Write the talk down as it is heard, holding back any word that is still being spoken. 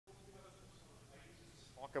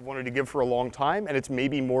I've wanted to give for a long time, and it's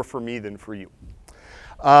maybe more for me than for you.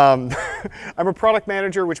 I'm a product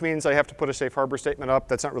manager, which means I have to put a safe harbor statement up.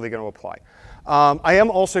 That's not really going to apply. I am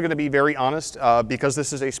also going to be very honest. Because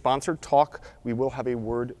this is a sponsored talk, we will have a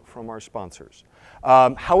word from our sponsors.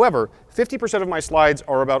 However, 50% of my slides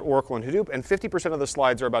are about Oracle and Hadoop, and 50% of the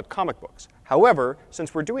slides are about comic books. However,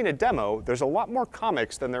 since we're doing a demo, there's a lot more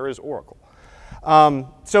comics than there is Oracle.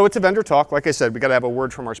 So it's a vendor talk. Like I said, we got to have a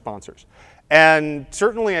word from our sponsors. And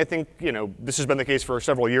certainly, I think this has been the case for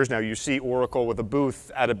several years now. You see Oracle with a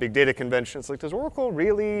booth at a big data convention. It's like, does Oracle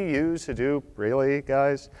really use Hadoop? Really,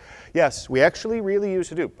 guys? Yes, we actually really use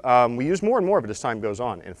Hadoop. We use more and more of it as time goes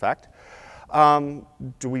on, in fact.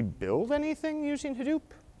 Do we build anything using Hadoop?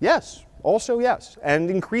 Yes, also yes. And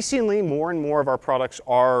increasingly, more and more of our products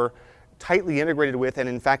are tightly integrated with and,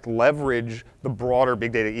 in fact, leverage the broader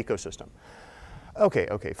big data ecosystem.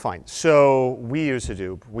 Okay, fine. So we use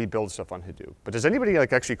Hadoop. We build stuff on Hadoop. But does anybody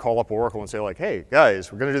actually call up Oracle and say hey,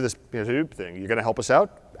 guys, we're going to do this Hadoop thing. You're going to help us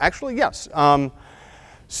out? Actually, yes.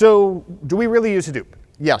 So do we really use Hadoop?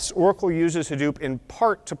 Yes, Oracle uses Hadoop in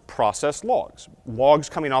part to process logs. Logs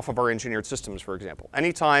coming off of our engineered systems, for example.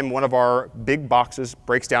 Anytime one of our big boxes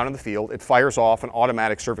breaks down in the field, it fires off an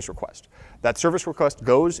automatic service request. That service request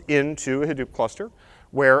goes into a Hadoop cluster,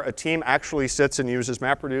 where a team actually sits and uses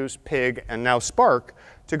MapReduce, Pig, and now Spark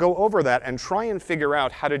to go over that and try and figure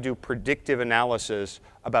out how to do predictive analysis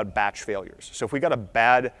about batch failures. So if we got a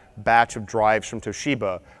bad batch of drives from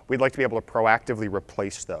Toshiba, we'd like to be able to proactively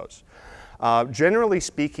replace those. Generally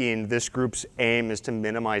speaking, this group's aim is to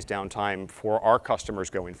minimize downtime for our customers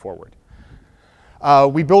going forward.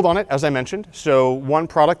 We build on it, as I mentioned. So one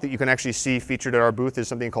product that you can actually see featured at our booth is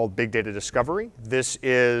something called Big Data Discovery. This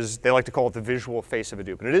is, they like to call it the visual face of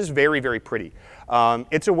Hadoop. And it is very, very pretty.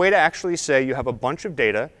 It's a way to actually say you have a bunch of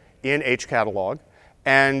data in HCatalog,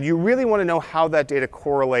 and you really want to know how that data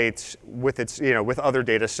correlates with with other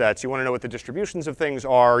data sets. You want to know what the distributions of things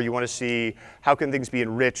are. You want to see how can things be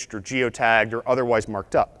enriched or geotagged or otherwise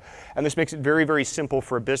marked up. And this makes it very, very simple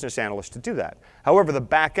for a business analyst to do that. However, the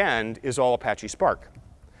back end is all Apache Spark.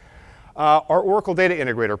 Our Oracle Data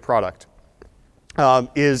Integrator product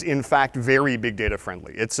is, in fact, very big data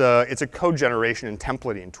friendly. It's a code generation and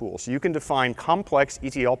templating tool. So you can define complex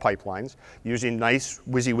ETL pipelines using nice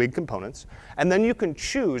WYSIWYG components. And then you can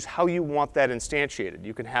choose how you want that instantiated.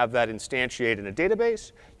 You can have that instantiated in a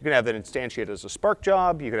database. You can have that instantiated as a Spark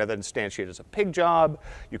job. You can have that instantiated as a Pig job.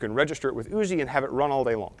 You can register it with Oozie and have it run all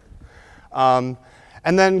day long.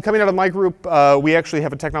 And then coming out of my group, we actually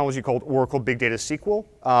have a technology called Oracle Big Data SQL.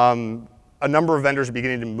 A number of vendors are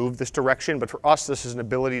beginning to move this direction, but for us, this is an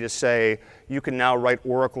ability to say you can now write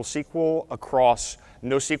Oracle SQL across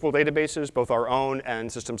NoSQL databases, both our own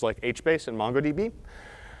and systems like HBase and MongoDB,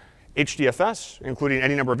 HDFS, including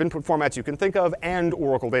any number of input formats you can think of, and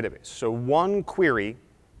Oracle Database. So one query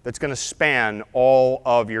that's going to span all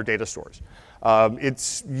of your data stores.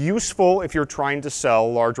 It's useful if you're trying to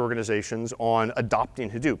sell large organizations on adopting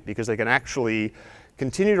Hadoop, because they can actually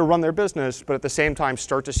continue to run their business, but at the same time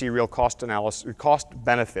start to see real cost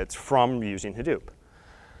benefits from using Hadoop.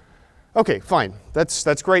 OK, fine.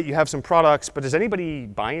 That's great. You have some products, but is anybody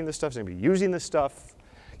buying this stuff? Is anybody using this stuff?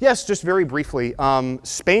 Yes, just very briefly.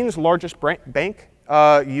 Spain's largest bank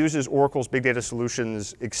uses Oracle's big data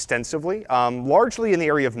solutions extensively, largely in the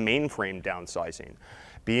area of mainframe downsizing.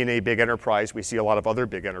 Being a big enterprise, we see a lot of other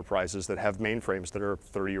big enterprises that have mainframes that are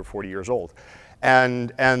 30 or 40 years old.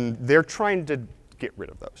 And they're trying to get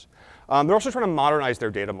rid of those. They're also trying to modernize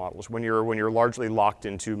their data models. When you're largely locked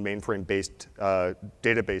into mainframe-based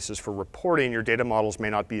databases for reporting, your data models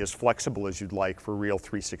may not be as flexible as you'd like for real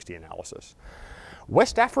 360 analysis.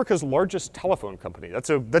 West Africa's largest telephone company.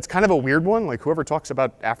 That's kind of a weird one. Like whoever talks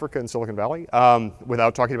about Africa and Silicon Valley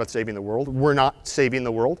without talking about saving the world. We're not saving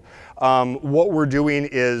the world. What we're doing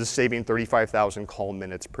is saving 35,000 call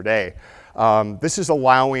minutes per day. This is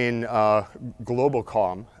allowing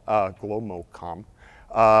Globocom,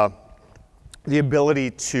 the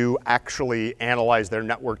ability to actually analyze their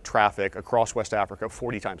network traffic across West Africa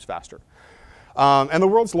 40 times faster. And the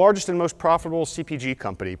world's largest and most profitable CPG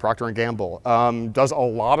company, Procter & Gamble, does a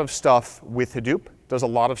lot of stuff with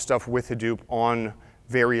Hadoop, on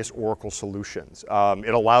various Oracle solutions.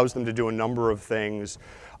 It allows them to do a number of things,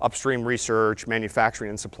 upstream research, manufacturing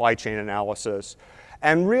and supply chain analysis.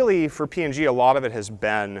 And really, for P&G, a lot of it has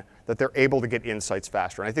been that they're able to get insights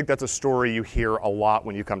faster. And I think that's a story you hear a lot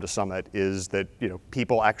when you come to Summit, is that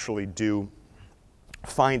people actually do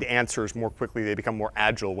find answers more quickly. They become more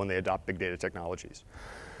agile when they adopt big data technologies.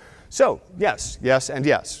 So yes, and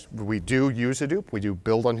yes. We do use Hadoop. We do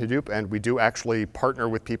build on Hadoop. And we do actually partner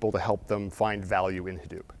with people to help them find value in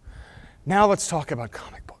Hadoop. Now let's talk about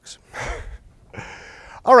comic books.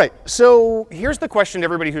 All right, so here's the question to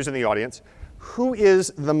everybody who's in the audience. Who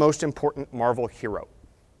is the most important Marvel hero?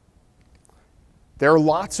 There are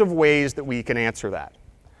lots of ways that we can answer that.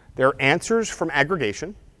 There are answers from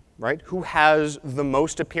aggregation, right? Who has the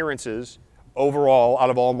most appearances overall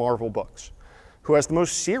out of all Marvel books? Who has the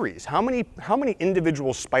most series? How many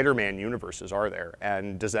individual Spider-Man universes are there,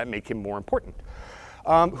 and does that make him more important?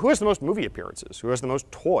 Who has the most movie appearances? Who has the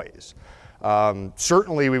most toys?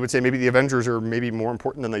 Certainly, we would say maybe the Avengers are maybe more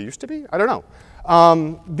important than they used to be. I don't know.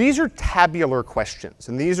 These are tabular questions,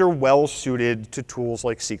 and these are well suited to tools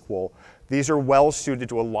like SQL. These are well suited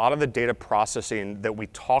to a lot of the data processing that we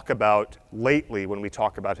talk about lately when we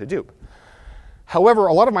talk about Hadoop. However,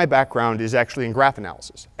 a lot of my background is actually in graph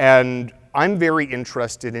analysis, and I'm very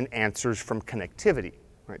interested in answers from connectivity.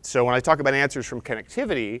 Right? So when I talk about answers from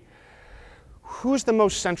connectivity, who's the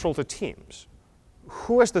most central to teams?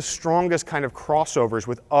 Who has the strongest kind of crossovers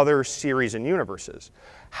with other series and universes?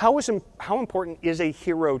 How important is a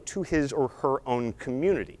hero to his or her own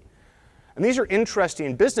community? And these are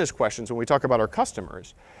interesting business questions when we talk about our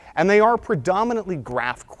customers, and they are predominantly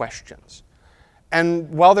graph questions. And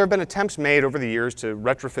while there have been attempts made over the years to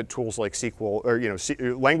retrofit tools like SQL,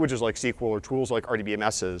 or languages like SQL or tools like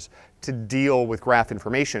RDBMSs to deal with graph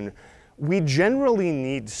information, we generally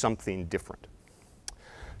need something different.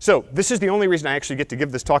 So this is the only reason I actually get to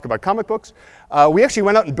give this talk about comic books. We actually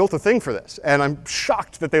went out and built a thing for this, and I'm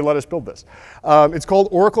shocked that they let us build this. It's called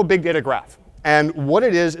Oracle Big Data Graph. And what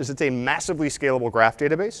it is it's a massively scalable graph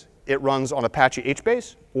database. It runs on Apache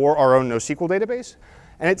HBase or our own NoSQL database.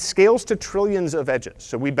 And it scales to trillions of edges.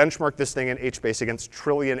 So we benchmark this thing in HBase against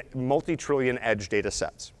multi-trillion edge data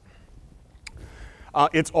sets.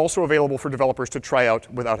 It's also available for developers to try out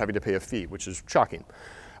without having to pay a fee, which is shocking.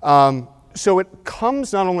 So it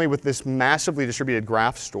comes not only with this massively distributed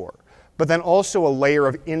graph store, but then also a layer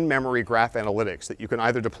of in-memory graph analytics that you can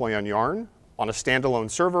either deploy on Yarn, on a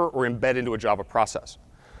standalone server, or embed into a Java process.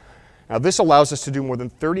 Now this allows us to do more than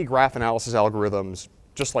 30 graph analysis algorithms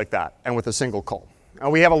just like that, and with a single call. Now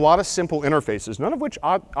we have a lot of simple interfaces, none of which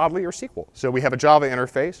oddly are SQL. So we have a Java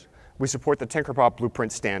interface. We support the Tinkerpop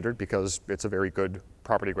Blueprint standard because it's a very good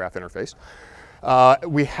property graph interface.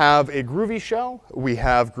 We have a Groovy shell. We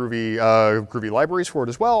have Groovy libraries for it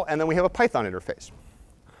as well. And then we have a Python interface.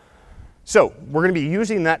 So we're going to be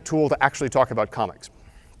using that tool to actually talk about comics.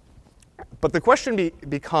 But the question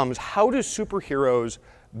becomes, how do superheroes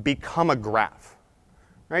become a graph?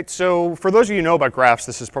 Right? So for those of you who know about graphs,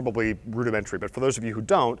 this is probably rudimentary. But for those of you who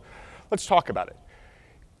don't, let's talk about it.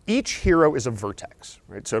 Each hero is a vertex.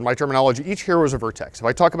 Right? So in my terminology, each hero is a vertex. If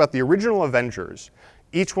I talk about the original Avengers,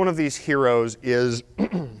 each one of these heroes is,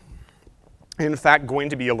 in fact, going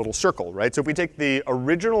to be a little circle. Right? So if we take the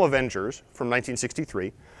original Avengers from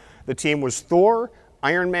 1963, the team was Thor,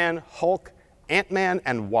 Iron Man, Hulk, Ant-Man,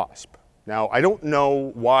 and Wasp. Now, I don't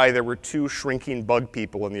know why there were two shrinking bug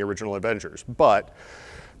people in the original Avengers, but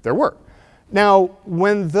there were. Now,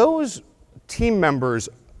 when those team members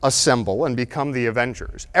assemble and become the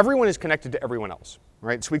Avengers, everyone is connected to everyone else.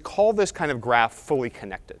 Right? So we call this kind of graph fully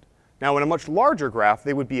connected. Now, in a much larger graph,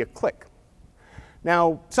 they would be a clique.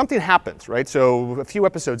 Now, something happens, right? So a few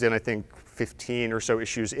episodes in, I think 15 or so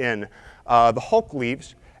issues in, the Hulk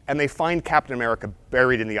leaves, and they find Captain America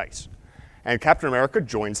buried in the ice. And Captain America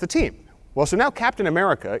joins the team. Well, so now Captain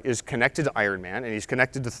America is connected to Iron Man, and he's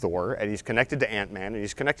connected to Thor, and he's connected to Ant-Man, and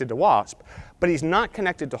he's connected to Wasp, but he's not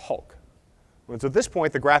connected to Hulk. And so at this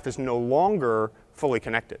point, the graph is no longer fully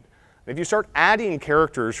connected. And if you start adding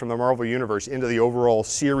characters from the Marvel Universe into the overall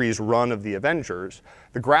series run of the Avengers,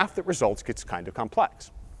 the graph that results gets kind of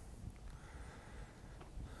complex.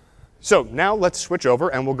 So now let's switch over,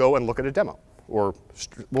 and we'll go and look at a demo. Or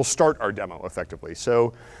we'll start our demo, effectively.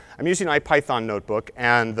 So I'm using IPython Notebook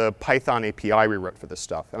and the Python API we wrote for this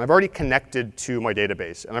stuff. And I've already connected to my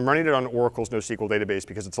database. And I'm running it on Oracle's NoSQL database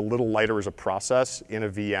because it's a little lighter as a process in a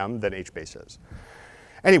VM than HBase is.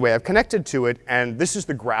 Anyway, I've connected to it, and this is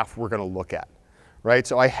the graph we're going to look at. Right?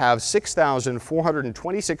 So I have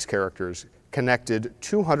 6,426 characters connected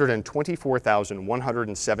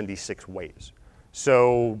 224,176 ways.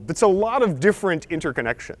 So that's a lot of different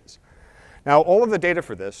interconnections. Now, all of the data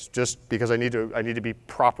for this, just because I need to be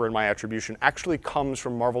proper in my attribution, actually comes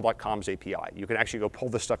from Marvel.com's API. You can actually go pull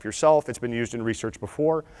this stuff yourself. It's been used in research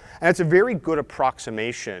before. And it's a very good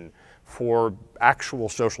approximation for actual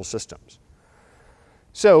social systems.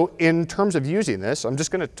 So in terms of using this, I'm just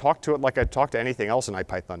going to talk to it like I talk to anything else in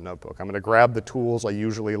IPython Notebook. I'm going to grab the tools I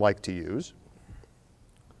usually like to use.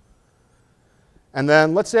 And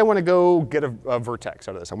then let's say I want to go get a vertex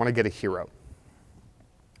out of this. I want to get a hero.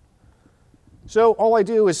 So all I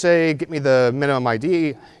do is say, get me the minimum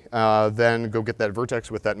ID, then go get that vertex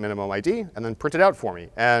with that minimum ID, and then print it out for me.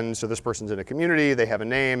 And so this person's in a community, they have a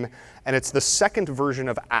name, and it's the second version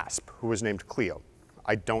of Asp, who was named Cleo.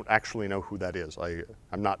 I don't actually know who that is.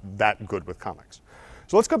 I'm not that good with comics.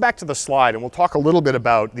 So let's go back to the slide, and we'll talk a little bit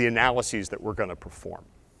about the analyses that we're going to perform.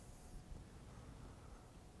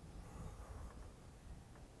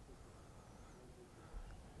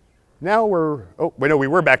 Now we're, oh, wait, no, we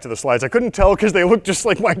were back to the slides. I couldn't tell because they look just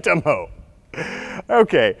like my demo.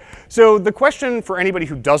 OK, so the question for anybody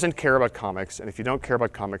who doesn't care about comics, and if you don't care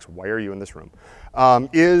about comics, why are you in this room,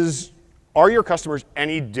 is, are your customers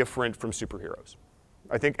any different from superheroes?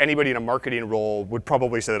 I think anybody in a marketing role would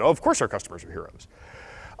probably say that, oh, of course our customers are heroes.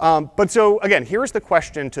 But so, again, here's the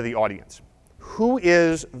question to the audience. Who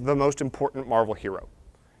is the most important Marvel hero?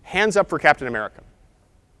 Hands up for Captain America.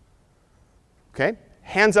 OK?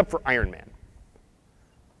 Hands up for Iron Man.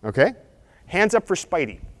 OK? Hands up for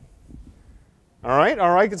Spidey. All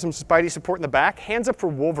right, get some Spidey support in the back. Hands up for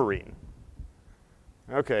Wolverine.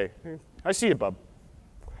 OK, I see you, bub.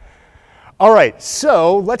 All right,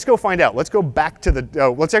 so let's go find out. Let's go back to the,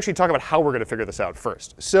 let's actually talk about how we're going to figure this out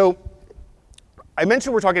first. So I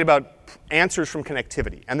mentioned we're talking about answers from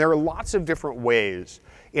connectivity. And there are lots of different ways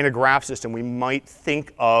in a graph system we might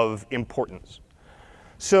think of importance.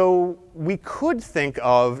 So we could think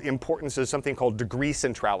of importance as something called degree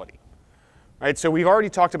centrality. Right? So we've already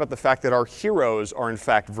talked about the fact that our heroes are in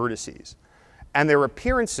fact vertices. And their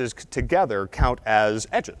appearances together count as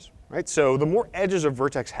edges. Right? So the more edges a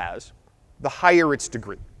vertex has, the higher its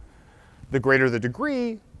degree. The greater the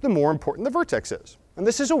degree, the more important the vertex is. And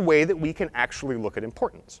this is a way that we can actually look at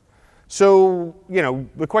importance. So, you know,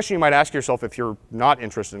 the question you might ask yourself if you're not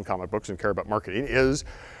interested in comic books and care about marketing is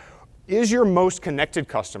your most connected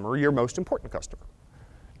customer your most important customer?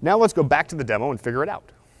 Now let's go back to the demo and figure it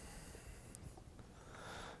out.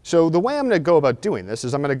 So the way I'm going to go about doing this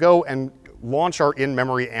is I'm going to go and launch our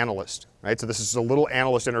in-memory analyst. Right? So this is a little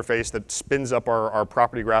analyst interface that spins up our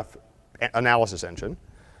property graph analysis engine.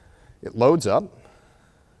 It loads up.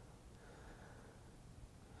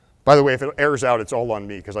 By the way, if it errors out, it's all on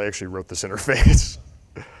me, because I actually wrote this interface.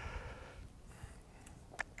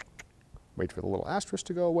 Wait for the little asterisk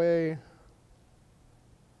to go away.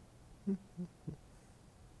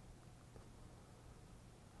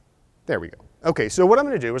 There we go. OK, so what I'm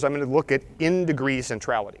going to do is I'm going to look at in-degree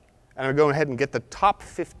centrality. And I'm going to go ahead and get the top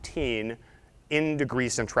 15 in-degree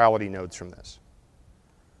centrality nodes from this.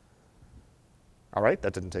 All right,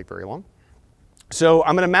 that didn't take very long. So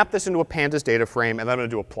I'm going to map this into a pandas data frame, and then I'm going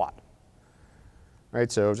to do a plot.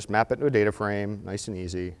 Right, so just map it into a data frame, nice and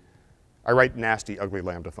easy. I write nasty, ugly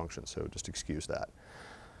Lambda functions, so just excuse that.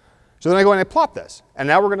 So then I go and I plot this. And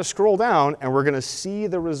now we're going to scroll down, and we're going to see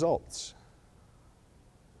the results.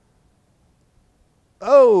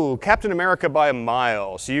 Oh, Captain America by a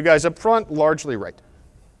mile. So you guys up front, largely right.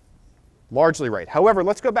 Largely right. However,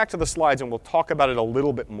 let's go back to the slides, and we'll talk about it a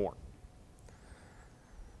little bit more.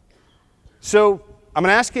 So I'm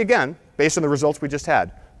going to ask you again, based on the results we just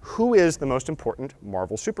had, who is the most important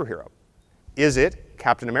Marvel superhero? Is it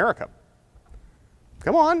Captain America?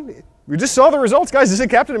 Come on. We just saw the results, guys. Is it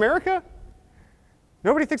Captain America?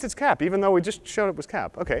 Nobody thinks it's Cap, even though we just showed it was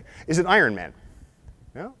Cap. OK. Is it Iron Man?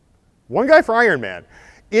 No? One guy for Iron Man.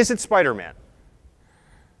 Is it Spider-Man?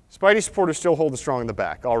 Spidey supporters still holding strong in the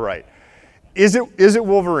back. All right. Is it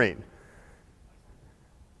Wolverine?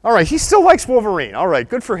 All right. He still likes Wolverine. All right.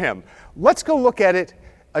 Good for him. Let's go look at it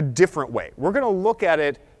a different way. We're going to look at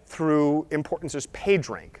it through importance as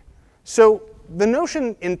PageRank. So the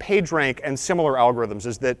notion in PageRank and similar algorithms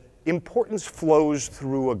is that importance flows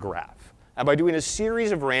through a graph. And by doing a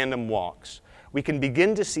series of random walks, we can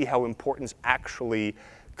begin to see how importance actually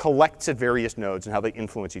collects at various nodes and how they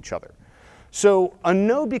influence each other. So a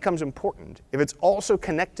node becomes important if it's also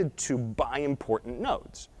connected to by important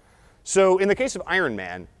nodes. So in the case of Iron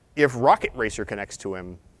Man, if Rocket Racer connects to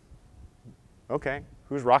him, OK,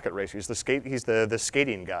 who's Rocket Racer? He's the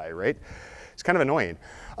skating guy, right? It's kind of annoying.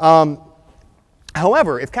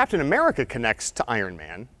 However, if Captain America connects to Iron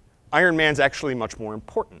Man, Iron Man's actually much more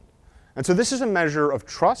important. And so this is a measure of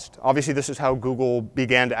trust. Obviously, this is how Google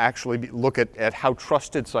began to actually look at how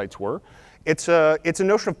trusted sites were. It's a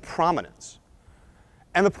notion of prominence.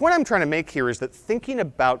 And the point I'm trying to make here is that thinking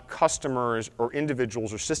about customers or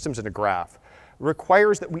individuals or systems in a graph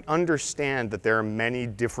requires that we understand that there are many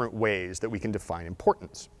different ways that we can define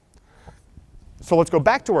importance. So let's go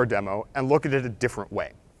back to our demo and look at it a different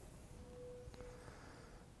way.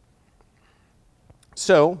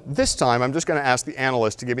 So this time, I'm just going to ask the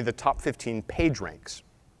analyst to give me the top 15 page ranks.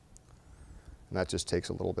 And that just takes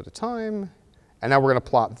a little bit of time. And now we're going to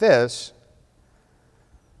plot this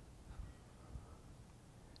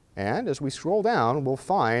And as we scroll down, we'll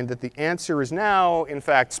find that the answer is now, in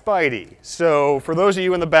fact, Spidey. So for those of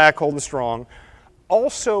you in the back holding strong,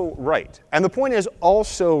 also right. And the point is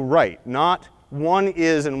also right, not one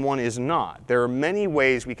is and one is not. There are many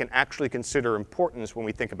ways we can actually consider importance when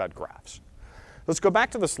we think about graphs. Let's go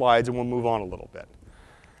back to the slides and we'll move on a little bit.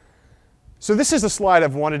 So this is the slide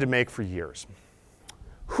I've wanted to make for years.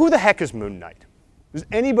 Who the heck is Moon Knight? Does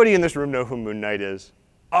anybody in this room know who Moon Knight is?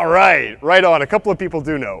 All right, right on. A couple of people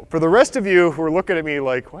do know. For the rest of you who are looking at me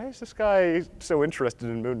like, why is this guy so interested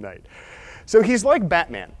in Moon Knight? So he's like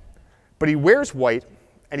Batman, but he wears white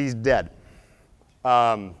and he's dead.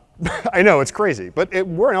 I know, it's crazy, but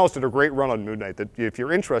Warren Ellis did a great run on Moon Knight that if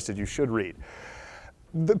you're interested, you should read.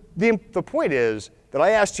 The point is that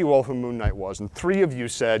I asked you all who Moon Knight was, and 3 of you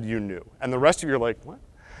said you knew, and the rest of you are like, what?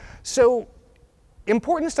 So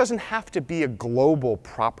importance doesn't have to be a global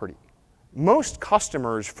property. Most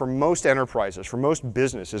customers for most enterprises, for most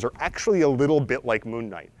businesses, are actually a little bit like Moon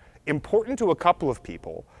Knight. Important to a couple of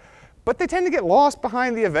people, but they tend to get lost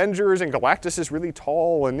behind the Avengers, and Galactus is really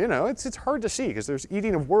tall, and it's hard to see because there's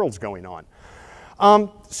eating of worlds going on.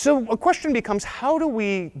 So a question becomes, how do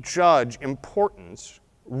we judge importance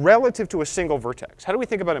relative to a single vertex? How do we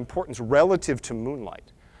think about importance relative to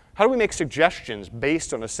Moonlight? How do we make suggestions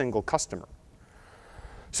based on a single customer?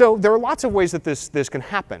 So there are lots of ways that this can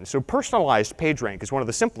happen. So personalized PageRank is one of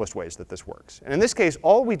the simplest ways that this works. And in this case,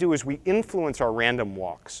 all we do is we influence our random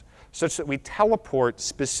walks such that we teleport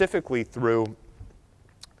specifically through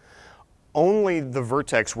only the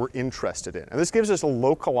vertex we're interested in. And this gives us a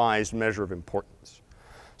localized measure of importance.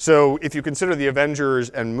 So if you consider the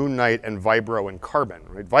Avengers and Moon Knight and Vibro and Carbon,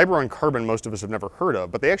 right? Vibro and Carbon most of us have never heard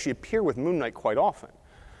of, but they actually appear with Moon Knight quite often.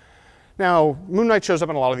 Now, Moon Knight shows up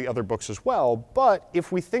in a lot of the other books as well, but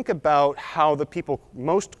if we think about how the people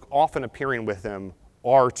most often appearing with him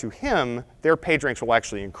are to him, their page ranks will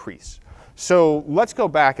actually increase. So let's go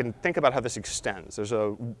back and think about how this extends. There's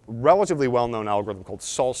a relatively well-known algorithm called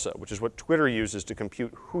SALSA, which is what Twitter uses to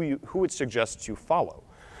compute who it suggests you follow.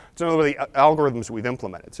 It's another one of the algorithms we've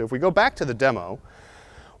implemented. So if we go back to the demo,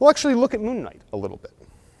 we'll actually look at Moon Knight a little bit.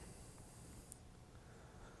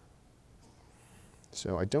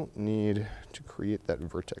 So I don't need to create that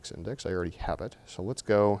vertex index. I already have it. So let's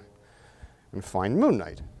go and find Moon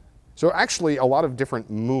Knight. So actually a lot of different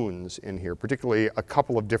moons in here, particularly a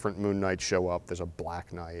couple of different Moon Knights show up. There's a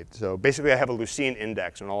Black Knight. So basically I have a Lucene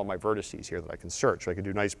index on all of my vertices here that I can search. I can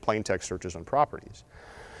do nice plain text searches on properties.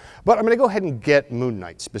 But I'm going to go ahead and get Moon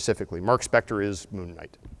Knight specifically. Mark Spector is Moon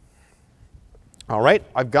Knight. All right,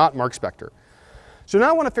 I've got Mark Spector. So now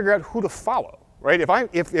I want to figure out who to follow, right? If I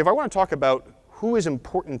want to talk about who is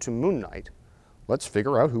important to Moon Knight, let's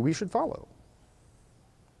figure out who we should follow.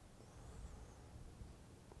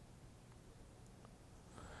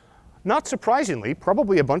 Not surprisingly,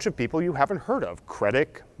 probably a bunch of people you haven't heard of.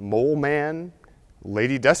 Krennic, Mole Man,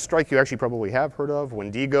 Lady Deathstrike you actually probably have heard of,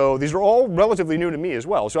 Wendigo. These are all relatively new to me as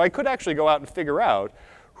well. So I could actually go out and figure out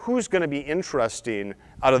who's going to be interesting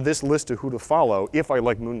out of this list of who to follow if I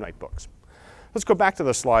like Moon Knight books. Let's go back to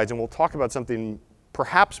the slides and we'll talk about something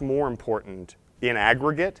perhaps more important in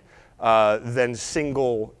aggregate than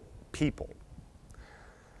single people.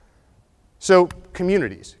 So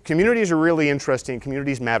communities. Communities are really interesting.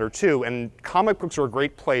 Communities matter too. And comic books are a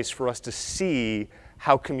great place for us to see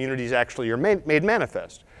how communities actually are made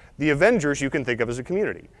manifest. The Avengers you can think of as a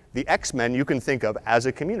community. The X-Men you can think of as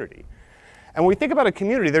a community. And when we think about a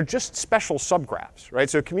community, they're just special subgraphs, right?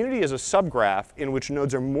 So a community is a subgraph in which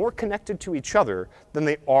nodes are more connected to each other than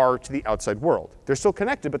they are to the outside world. They're still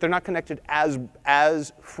connected, but they're not connected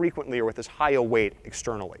as frequently or with as high a weight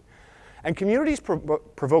externally. And communities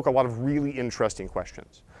provoke a lot of really interesting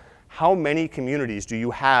questions. How many communities do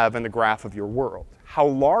you have in the graph of your world? How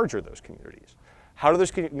large are those communities? How do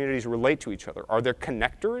those communities relate to each other? Are there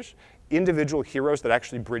connectors, individual heroes that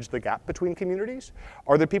actually bridge the gap between communities?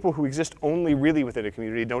 Are there people who exist only really within a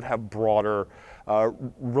community and don't have broader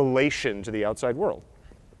relation to the outside world?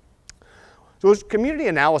 So community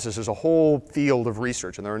analysis is a whole field of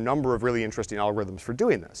research, and there are a number of really interesting algorithms for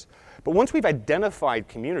doing this. But once we've identified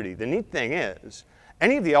community, the neat thing is,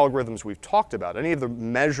 any of the algorithms we've talked about, any of the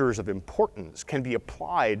measures of importance can be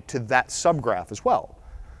applied to that subgraph as well.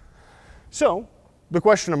 So the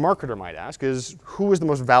question a marketer might ask is, who is the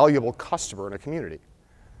most valuable customer in a community?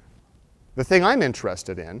 The thing I'm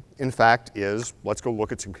interested in fact, is let's go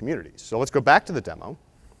look at some communities. So let's go back to the demo.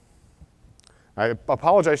 I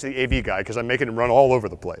apologize to the AV guy because I'm making him run all over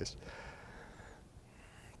the place.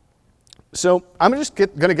 So I'm just going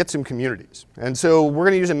to get some communities. And so we're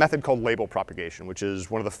going to use a method called label propagation, which is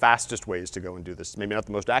one of the fastest ways to go and do this. Maybe not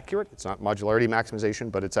the most accurate. It's not modularity maximization,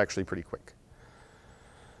 but it's actually pretty quick.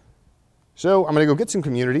 So I'm going to go get some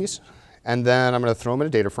communities, and then I'm going to throw them in a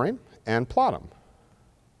data frame and plot them.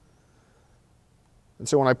 And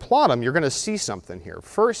so when I plot them, you're going to see something here.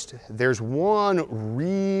 First, there's one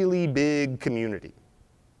really big community.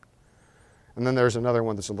 And then there's another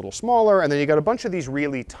one that's a little smaller, and then you got a bunch of these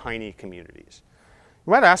really tiny communities.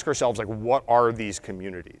 We might ask ourselves, like, what are these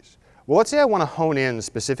communities? Well, let's say I want to hone in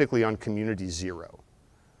specifically on community 0.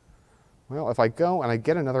 Well, if I go and I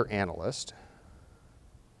get another analyst,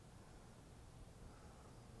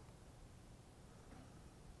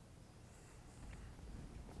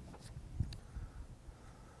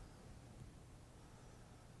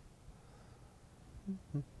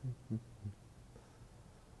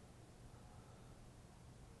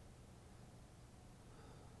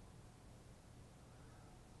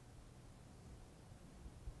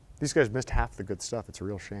 these guys missed half the good stuff. It's a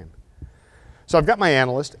real shame. So I've got my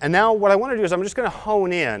analyst, and now what I want to do is I'm just going to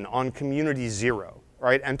hone in on community 0,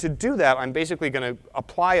 right? And to do that, I'm basically going to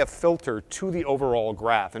apply a filter to the overall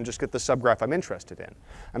graph and just get the subgraph I'm interested in.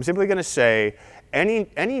 I'm simply going to say any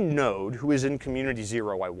node who is in community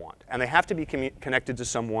 0 I want, and they have to be connected to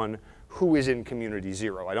someone who is in community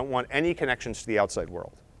 0. I don't want any connections to the outside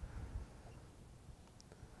world.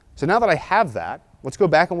 So now that I have that, let's go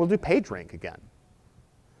back and we'll do PageRank again.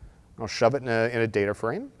 I'll shove it in a data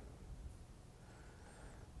frame.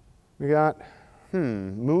 We got,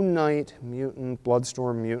 Moon Knight, mutant,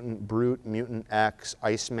 Bloodstorm, mutant, Brute, mutant X,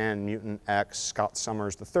 Iceman, mutant X, Scott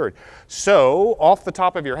Summers III. So off the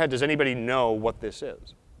top of your head, does anybody know what this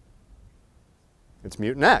is? It's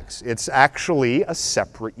mutant X. It's actually a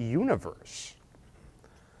separate universe.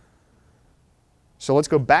 So let's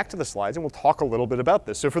go back to the slides and we'll talk a little bit about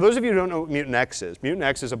this. So for those of you who don't know what Mutant X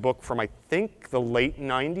is a book from, I think, the late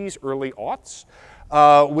 90s, early aughts,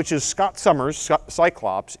 which is Scott Summers'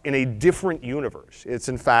 Cyclops in a different universe. It's,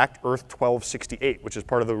 in fact, Earth 1268, which is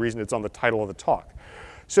part of the reason it's on the title of the talk.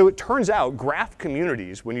 So it turns out graph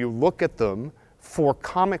communities, when you look at them for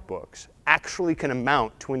comic books, actually can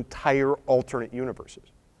amount to entire alternate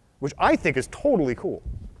universes, which I think is totally cool.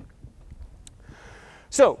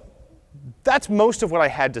 So that's most of what I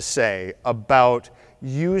had to say about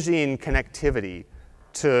using connectivity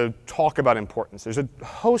to talk about importance. There's a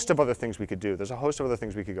host of other things we could do. There's a host of other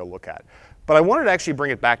things we could go look at. But I wanted to actually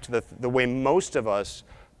bring it back to the way most of us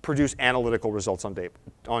produce analytical results on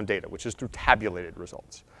data, which is through tabulated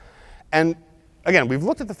results. And again, we've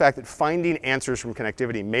looked at the fact that finding answers from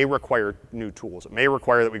connectivity may require new tools. It may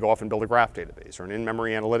require that we go off and build a graph database or an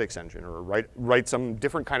in-memory analytics engine or write some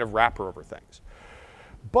different kind of wrapper over things.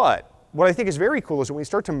 But what I think is very cool is when we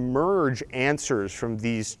start to merge answers from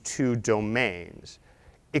these two domains,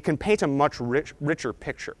 it can paint a much richer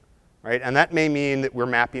picture, right? And that may mean that we're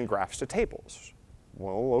mapping graphs to tables.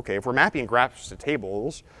 Well, OK, if we're mapping graphs to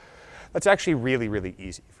tables, that's actually really, really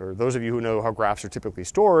easy. For those of you who know how graphs are typically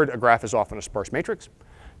stored, a graph is often a sparse matrix.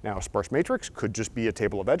 Now, a sparse matrix could just be a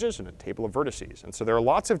table of edges and a table of vertices. And so there are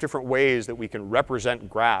lots of different ways that we can represent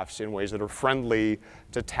graphs in ways that are friendly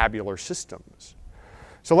to tabular systems.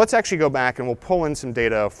 So let's actually go back and we'll pull in some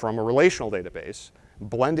data from a relational database,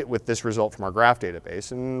 blend it with this result from our graph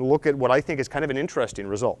database, and look at what I think is kind of an interesting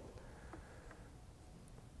result.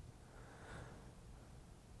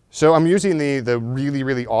 So I'm using the really,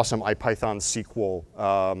 really awesome IPython SQL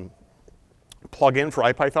plugin for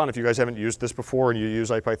IPython. If you guys haven't used this before and you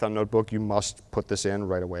use IPython Notebook, you must put this in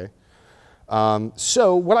right away.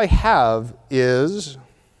 So what I have is,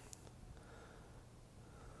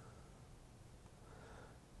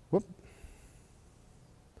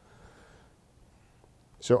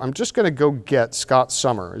 so I'm just going to go get Scott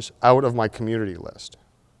Summers out of my community list.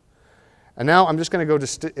 And now I'm just going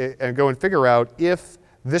to go and figure out if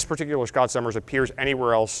this particular Scott Summers appears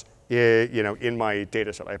anywhere else in my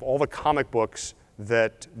data set. I have all the comic books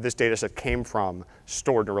that this data set came from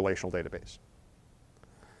stored in a relational database.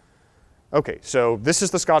 OK, so this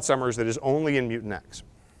is the Scott Summers that is only in Mutant X.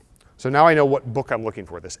 So now I know what book I'm looking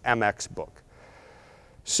for, this MX book.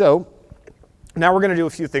 So now we're going to do a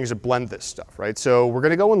few things to blend this stuff, right? So we're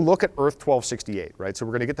going to go and look at Earth 1268, right? So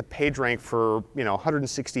we're going to get the PageRank for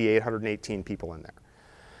 168, 118 people in there.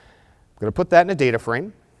 I'm going to put that in a data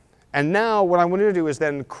frame. And now what I'm going to do is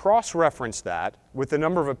then cross-reference that with the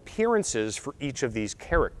number of appearances for each of these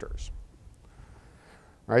characters.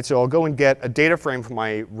 All right, so I'll go and get a data frame from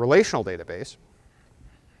my relational database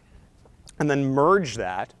and then merge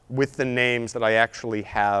that with the names that I actually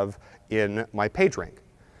have in my PageRank.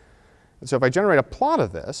 And so if I generate a plot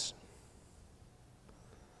of this,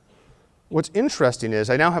 what's interesting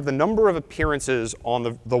is I now have the number of appearances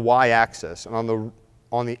on the y-axis, and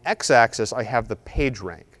on the x-axis I have the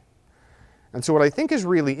PageRank. And so what I think is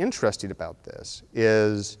really interesting about this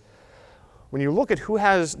is when you look at who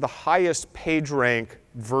has the highest PageRank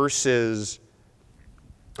versus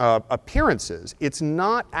appearances, it's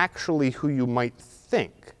not actually who you might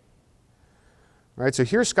think. Right, so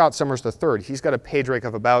here's Scott Summers III. He's got a PageRank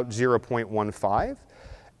of about 0.15,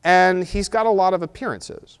 and he's got a lot of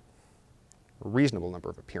appearances, a reasonable number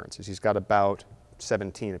of appearances. He's got about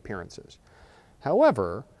 17 appearances.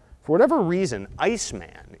 However, for whatever reason,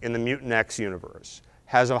 Iceman in the Mutant X universe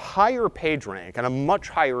has a higher PageRank and a much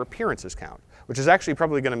higher appearances count, which is actually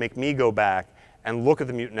probably going to make me go back and look at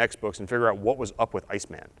the Mutant X books and figure out what was up with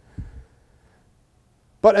Iceman.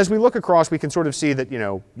 But as we look across, we can sort of see that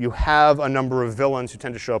you have a number of villains who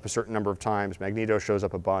tend to show up a certain number of times. Magneto shows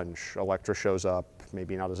up a bunch. Elektra shows up,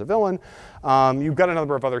 maybe not as a villain. You've got a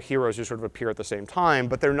number of other heroes who sort of appear at the same time,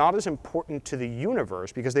 but they're not as important to the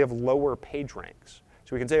universe because they have lower page ranks.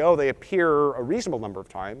 So we can say, oh, they appear a reasonable number of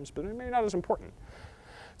times, but maybe not as important.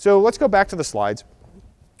 So let's go back to the slides.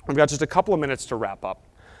 We've got just a couple of minutes to wrap up.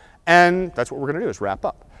 And that's what we're going to do, is wrap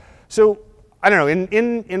up. So I don't know,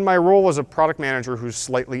 in my role as a product manager who's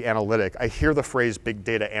slightly analytic, I hear the phrase big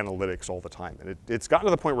data analytics all the time. And it's gotten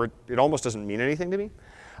to the point where it almost doesn't mean anything to me.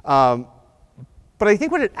 But I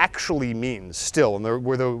think what it actually means still, and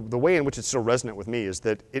the way in which it's still resonant with me, is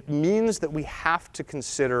that it means that we have to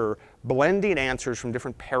consider blending answers from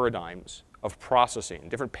different paradigms of processing,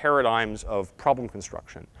 different paradigms of problem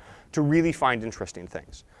construction, to really find interesting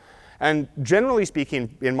things. And generally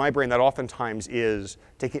speaking, in my brain, that oftentimes is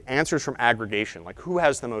taking answers from aggregation, like who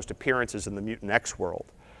has the most appearances in the Mutant X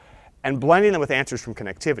world, and blending them with answers from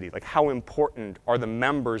connectivity, like how important are the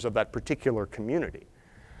members of that particular community.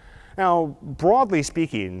 Now, broadly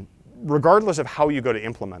speaking, regardless of how you go to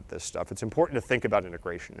implement this stuff, it's important to think about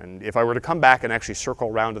integration. And if I were to come back and actually circle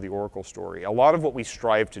around to the Oracle story, a lot of what we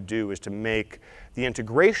strive to do is to make the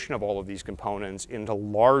integration of all of these components into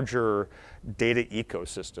larger data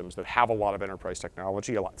ecosystems that have a lot of enterprise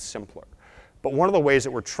technology a lot simpler. But one of the ways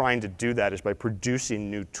that we're trying to do that is by producing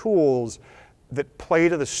new tools that play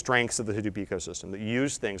to the strengths of the Hadoop ecosystem, that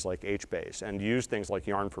use things like HBase and use things like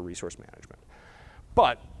Yarn for resource management.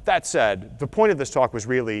 But that said, the point of this talk was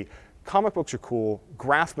really, comic books are cool,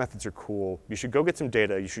 graph methods are cool, you should go get some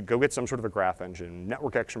data, you should go get some sort of a graph engine,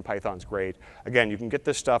 NetworkX from Python's great. Again, you can get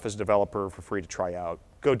this stuff as a developer for free to try out.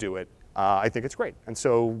 Go do it. I think it's great. And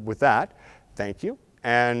so with that, thank you,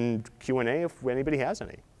 and Q&A if anybody has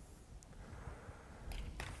any.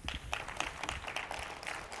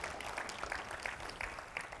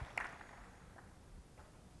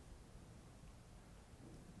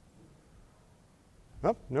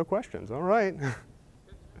 Oh, no questions. All right.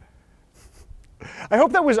 I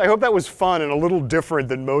hope that was fun and a little different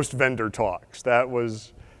than most vendor talks. That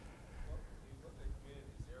was.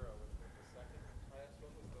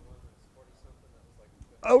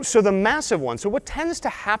 Oh, so the massive one. So what tends to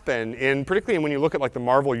happen, particularly when you look at like the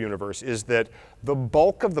Marvel universe, is that the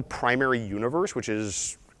bulk of the primary universe, which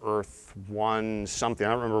is Earth 1 something, I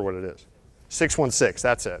don't remember what it is, 616,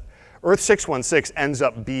 that's it. Earth 616 ends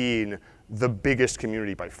up being the biggest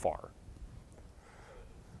community by far.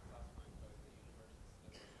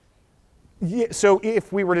 Yeah, so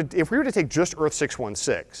if we were to take just Earth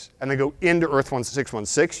 616 and then go into Earth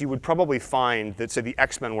 616, you would probably find that, say, the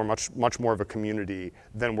X-Men were much more of a community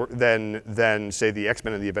than say the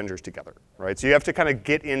X-Men and the Avengers together, right? So you have to kind of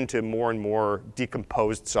get into more and more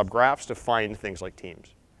decomposed subgraphs to find things like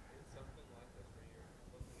teams.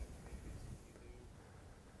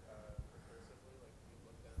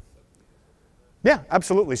 Yeah,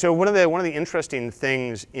 absolutely. So one of the interesting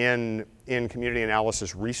things in community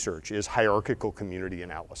analysis research is hierarchical community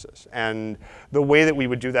analysis. And the way that we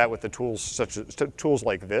would do that with the tools such as tools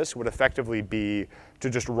like this would effectively be to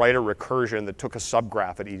just write a recursion that took a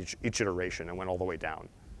subgraph at each iteration and went all the way down.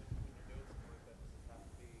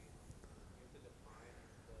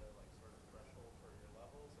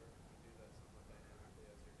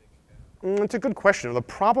 It's a good question. The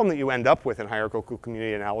problem that you end up with in hierarchical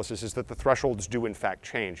community analysis is that the thresholds do in fact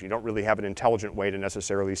change. You don't really have an intelligent way to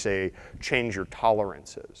necessarily say change your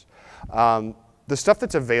tolerances. The stuff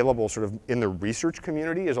that's available sort of in the research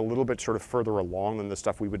community is a little bit sort of further along than the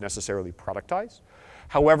stuff we would necessarily productize.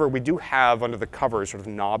 However, we do have under the covers sort of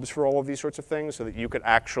knobs for all of these sorts of things so that you could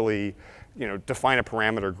actually define a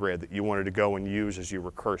parameter grid that you wanted to go and use as you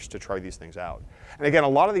recurse to try these things out. And again, a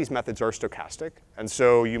lot of these methods are stochastic, and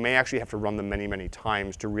so you may actually have to run them many, many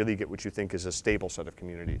times to really get what you think is a stable set of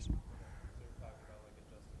communities.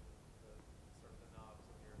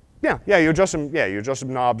 Yeah, you adjust some. Yeah, you adjust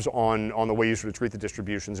some knobs on the way you sort of treat the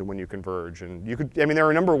distributions and when you converge. And you could. I mean, there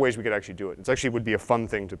are a number of ways we could actually do it. It actually would be a fun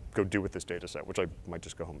thing to go do with this data set, which I might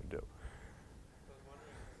just go home and do.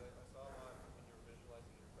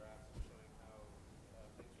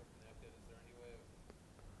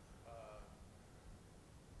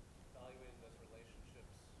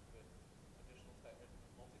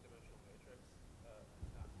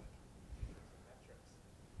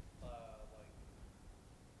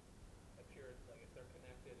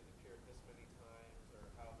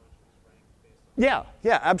 Yeah,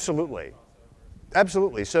 yeah, absolutely.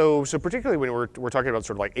 Absolutely. So particularly when we're talking about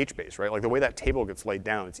sort of like HBase, right? Like the way that table gets laid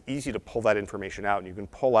down, it's easy to pull that information out, and you can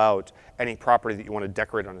pull out any property that you want to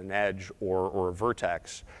decorate on an edge or a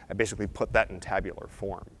vertex and basically put that in tabular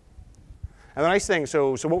form. And the nice thing,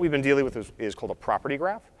 so what we've been dealing with is called a property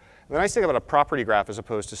graph. And the nice thing about a property graph as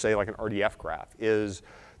opposed to, say, like an RDF graph is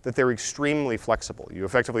that they're extremely flexible. You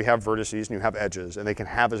effectively have vertices and you have edges, and they can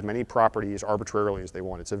have as many properties arbitrarily as they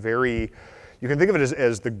want. It's a very, you can think of it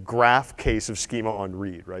as the graph case of schema on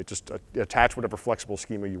read, right? Just attach whatever flexible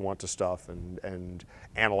schema you want to stuff and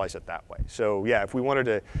analyze it that way. So yeah, if we wanted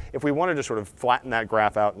to sort of flatten that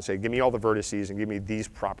graph out and say, give me all the vertices and give me these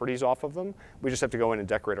properties off of them, we just have to go in and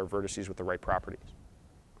decorate our vertices with the right properties.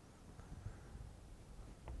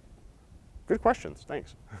 Good questions,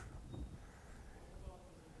 thanks.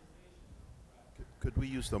 Could we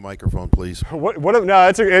use the microphone, please? No,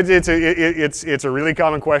 it's a really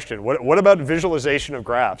common question. What about visualization of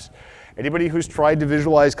graphs? Anybody who's tried to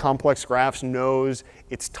visualize complex graphs knows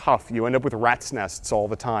it's tough. You end up with rat's nests all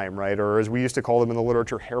the time, right? Or as we used to call them in the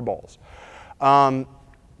literature, hairballs.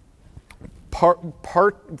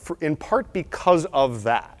 In part because of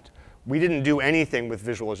that, we didn't do anything with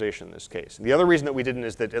visualization in this case. And the other reason that we didn't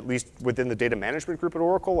is that at least within the data management group at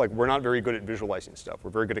Oracle, like we're not very good at visualizing stuff.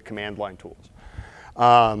 We're very good at command line tools.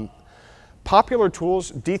 Popular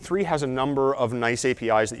tools, D3 has a number of nice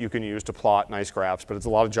APIs that you can use to plot nice graphs, but it's a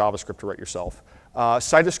lot of JavaScript to write yourself.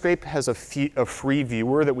 Cytoscape has a free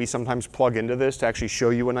viewer that we sometimes plug into this to actually show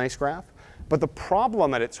you a nice graph. But the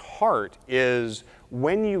problem at its heart is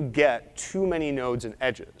when you get too many nodes and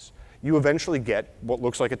edges, you eventually get what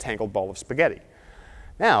looks like a tangled ball of spaghetti.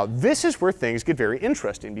 Now, this is where things get very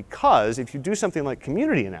interesting, because if you do something like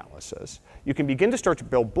community analysis, you can begin to start to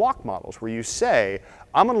build block models where you say,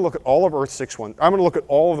 I'm going to look at all of Earth 6.1, I'm going to look at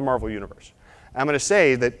all of the Marvel universe. I'm going to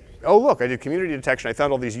say that, oh, look, I did community detection, I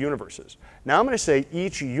found all these universes. Now I'm going to say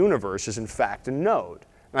each universe is in fact a node,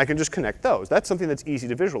 and I can just connect those. That's something that's easy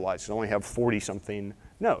to visualize. You only have 40-something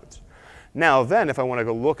nodes. Now then, if I want to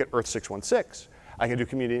go look at Earth 616, I can do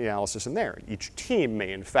community analysis in there. Each team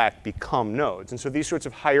may, in fact, become nodes. And so these sorts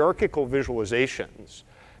of hierarchical visualizations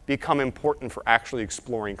become important for actually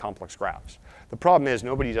exploring complex graphs. The problem is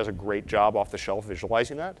nobody does a great job off the shelf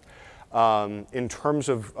visualizing that. In terms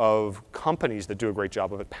of companies that do a great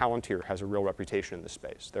job of it, Palantir has a real reputation in this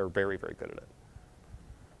space. They're very, very good at it.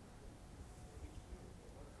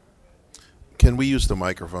 Can we use the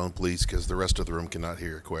microphone, please, because the rest of the room cannot hear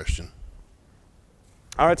your question.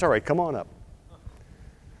 All right, it's all right. Come on up.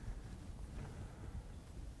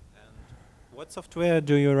 What software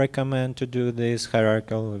do you recommend to do this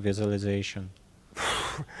hierarchical visualization?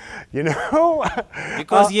 You know,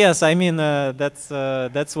 because yes, I mean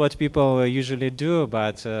that's what people usually do,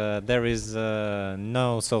 but there is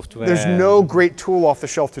no software. There's no great tool off the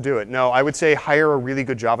shelf to do it. No, I would say hire a really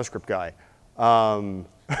good JavaScript guy.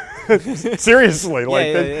 Seriously,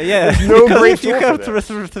 like there's no great if you tool have for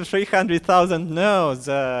that. 300,000 nodes,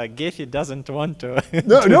 Gephi doesn't want to.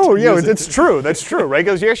 No, yeah, it's true. That's true, right?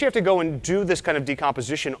 Because you actually have to go and do this kind of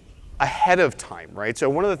decomposition ahead of time, right? So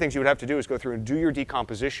one of the things you would have to do is go through and do your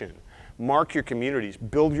decomposition, mark your communities,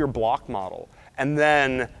 build your block model, and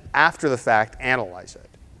then after the fact, analyze it.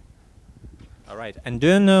 All right. And do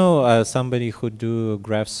you know somebody who do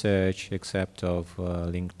graph search except of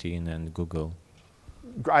LinkedIn and Google?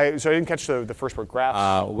 So I didn't catch the first word,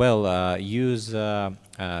 graphs. Use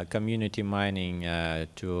community mining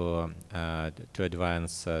to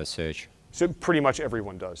advance search. So pretty much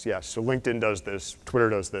everyone does, yes. So LinkedIn does this, Twitter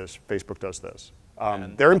does this, Facebook does this.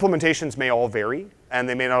 Their implementations may all vary, and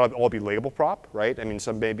they may not all be label prop, right? I mean,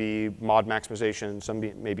 some may be mod maximization, some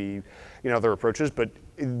may be other approaches. But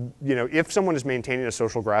if someone is maintaining a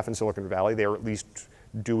social graph in Silicon Valley, they are at least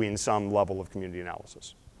doing some level of community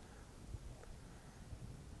analysis.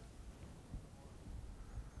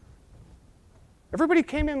 Everybody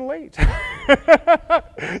came in late.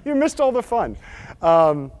 You missed all the fun.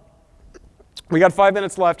 We got 5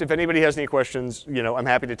 minutes left. If anybody has any questions, I'm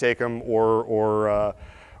happy to take them, or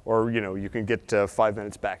you can get 5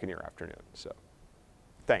 minutes back in your afternoon. So,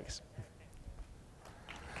 thanks.